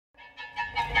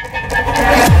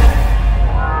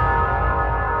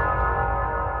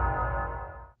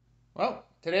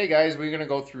Today, guys, we're going to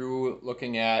go through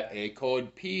looking at a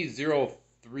code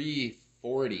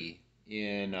P0340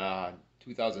 in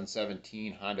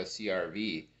 2017 Honda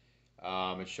CR-V.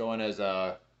 It's showing as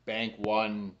a bank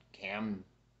 1 cam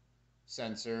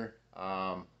sensor,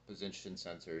 position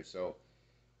sensor. So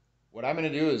what I'm going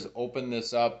to do is open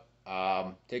this up,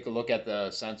 take a look at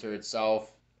the sensor itself,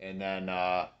 and then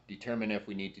determine if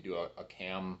we need to do a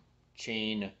cam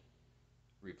chain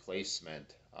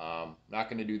replacement. Not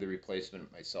going to do the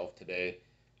replacement myself today.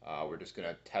 We're just going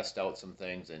to test out some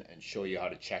things and show you how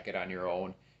to check it on your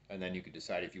own, and then you can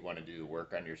decide if you want to do the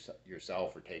work on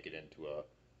yourself or take it into a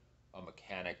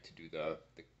mechanic to do the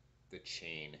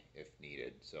chain if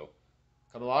needed. So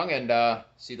come along and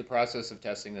see the process of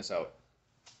testing this out.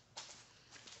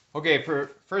 Okay,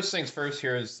 for first things first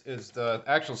here is the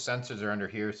actual sensors are under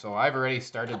here. So I've already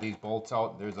started these bolts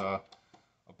out. There's a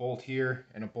bolt here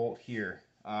and a bolt here.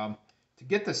 To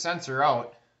get the sensor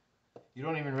out, you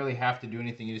don't even really have to do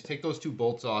anything. You just take those two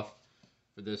bolts off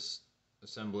for this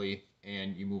assembly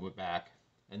and you move it back.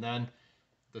 And then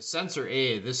the sensor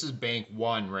A, this is bank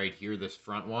 1 right here, this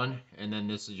front one, and then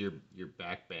this is your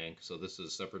back bank. So this is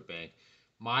a separate bank.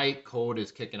 My code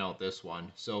is kicking out this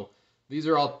one. So these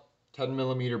are all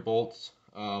 10mm bolts,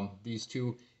 these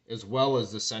two, as well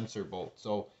as the sensor bolt.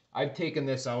 So I've taken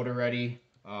this out already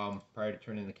prior to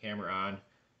turning the camera on.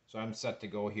 So I'm set to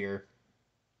go here.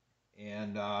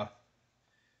 And I'm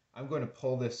going to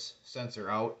pull this sensor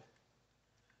out.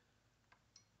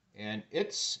 And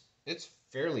it's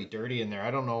fairly dirty in there.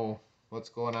 I don't know what's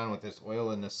going on with this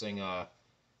oil in this thing.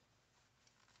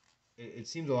 It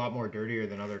seems a lot more dirtier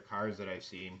than other cars that I've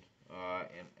seen.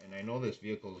 And I know this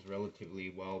vehicle is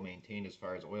relatively well maintained as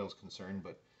far as oil is concerned.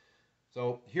 But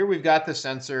so here we've got the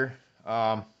sensor.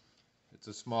 It's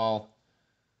a small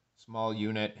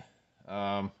unit.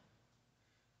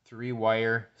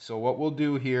 3-wire. So what we'll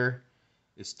do here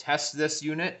is test this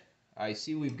unit. I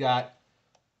see we've got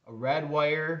a red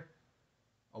wire,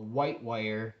 a white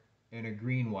wire, and a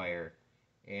green wire.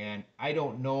 And I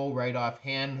don't know right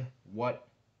offhand what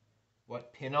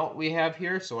pinout we have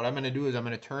here. So what I'm going to do is I'm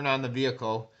going to turn on the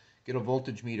vehicle, get a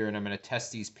voltage meter, and I'm going to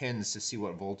test these pins to see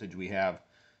what voltage we have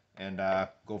and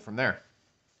go from there.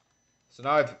 So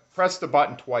now I've pressed the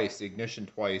button twice, the ignition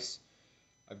twice.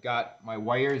 I've got my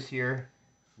wires here.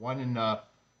 I'm going to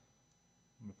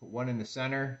put one in the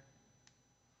center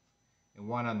and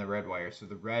one on the red wire. So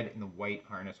the red and the white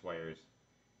harness wires.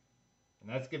 And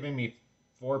that's giving me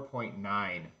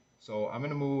 4.9. So I'm going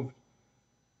to move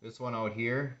this one out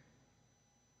here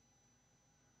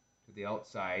to the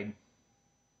outside.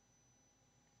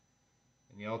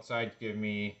 And the outside's giving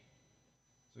me,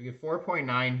 so we get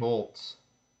 4.9 volts.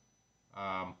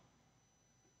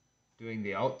 Doing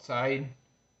the outside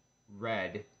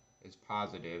red is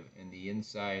positive and the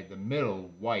inside, the middle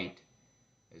white,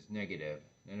 is negative.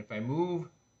 And if I move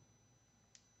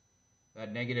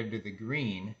that negative to the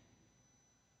green,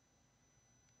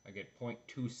 I get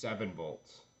 0.27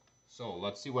 volts. So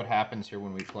let's see what happens here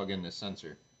when we plug in this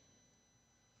sensor.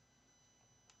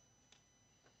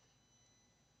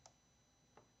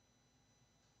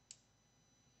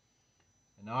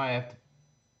 And now I have to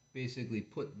basically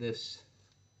put this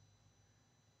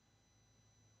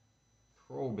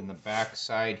probe in the back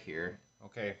side here.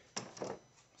 Okay,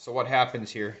 so what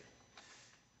happens here?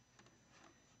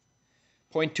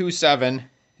 0.27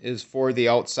 is for the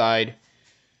outside.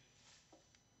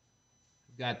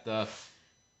 I've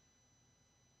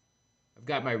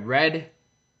got my red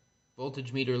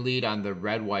voltage meter lead on the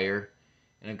red wire,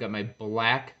 and I've got my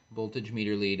black voltage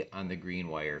meter lead on the green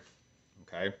wire.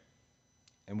 Okay,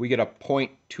 and we get a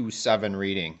 0.27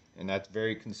 reading, and that's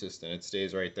very consistent. It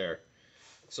stays right there.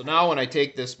 So now when I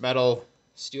take this metal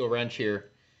steel wrench here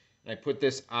and I put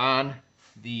this on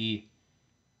the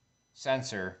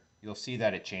sensor, you'll see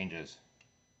that it changes.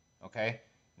 Okay?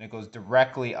 And it goes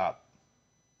directly up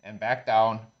and back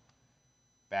down,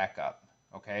 back up.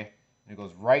 Okay? And it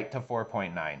goes right to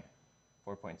 4.9,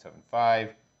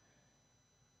 4.75.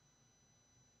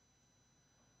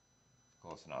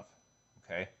 Close enough.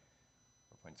 Okay?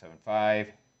 4.75.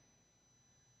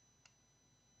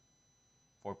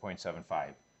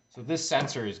 4.75. So this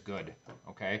sensor is good,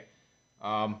 okay?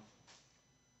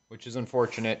 Which is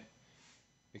unfortunate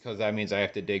because that means I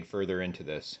have to dig further into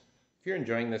this. If you're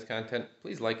enjoying this content,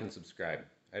 please like and subscribe.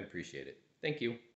 I'd appreciate it. Thank you.